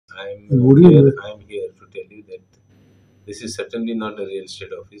I am here to tell you that this is certainly not a real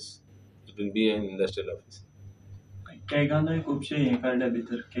estate office. It will be an industrial office. केगानूय खुबशे हे काडल्या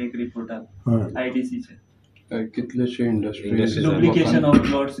भितर cake रिपोर्टात आयटीसीचे कितलेशे industry duplication of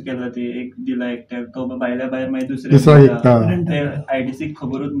plots केला ते एक दिला एकट्याक तो भायल्या भायर मागीर दुसऱ्याक ते आयटीसीक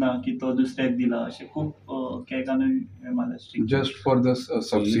खबरूच ना की तो दुसऱ्याक दिला अशें खूब केकानूय महाराष्ट्रीक just for the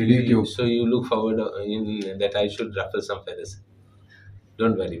subsidy So you look forward in that I should ruffle some feathers.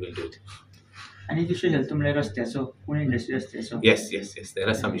 Don't worry, we'll do it. आणि दुसरे झाले तुमले रस्त्याचो Pune industry रस्त्याचो Yes. There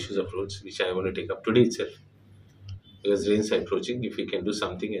are some issues of roads which I want to take up today itself. Because rains are approaching, if we can do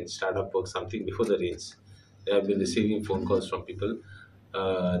something and start up work something before the rains. I have been receiving phone calls from people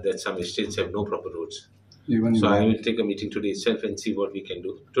that some estates have no proper roads. So I will take a meeting today itself and see what we can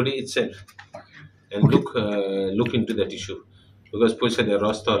do today itself, and look into that issue. Because push the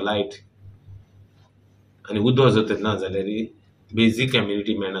rost or light and who does it na zalari basic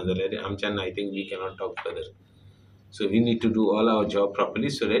community man zalari amchan I think we cannot talk further. So we need to do all our job properly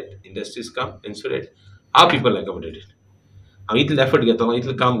so that industries come and so that our people accommodated. आमी इतले effort घेतो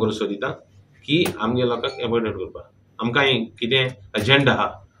इतले काम करूं सोदिता की आमगे लोकांक एफोर्डेड करपा आमकां कितें अजेंडा आहा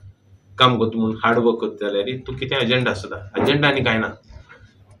काम करता म्हणून हार्ड वर्क करता जाल्यार तूं कितें अजेंडा आसता अजेंडा आनी कांय ना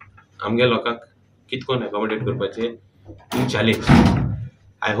आमगे लोकांक कितकोन एकोमोडेट करपाचें इन challenge.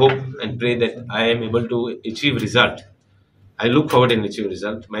 I hope and pray that I am able to achieve result. I look forward and achieve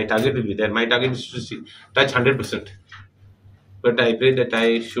result. My target will be there. My target is to touch 100%. But I pray that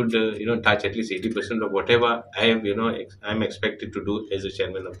I should, touch at least 80% of whatever I have, I am expected to do as a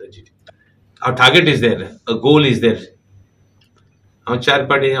chairman of the GT. Our target is there. A goal is there. Our chair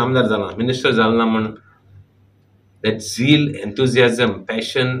party, Amdar Zalna, Minister Zalna Man, that zeal, enthusiasm,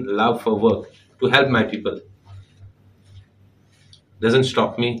 passion, love for work to help my people doesn't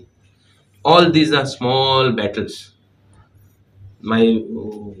stop me. All these are small battles. My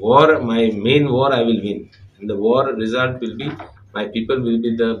main war I will win. And the war result will be my people will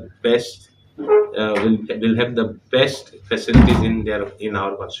be the best, will have the best facilities in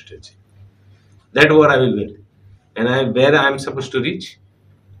our constituency. That war I will win. And where I am supposed to reach,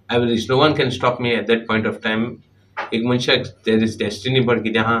 I will reach. No one can stop me at that point of time. एक मनशाक there is destiny but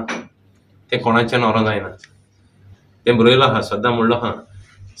कितें आहा तें कोणाच्यान ओरों जायना. तें बरयलो आहा सद्दां म्हणलो आहा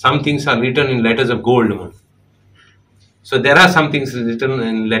some things are written in letters of gold म्हणून. So there are some things written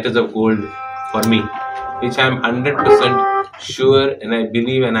in letters of gold for me, which I am 100% sure and I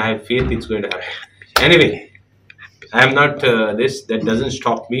believe and I have faith it's going to happen. Anyway, I am not that doesn't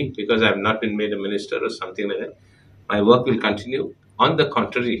stop me because I have not been made a minister or something like that. My work will continue. On the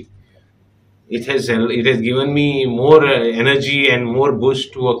contrary, it has given me more energy and more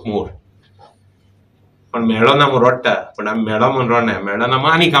boost to work more. पण मेळो ना म्हणून रडटा पण आमी मेळो म्हणून रडना मेळो ना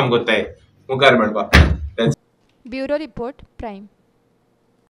म्हणून आनी काम करताय मुखार म्हणपाक. Bureau report prime.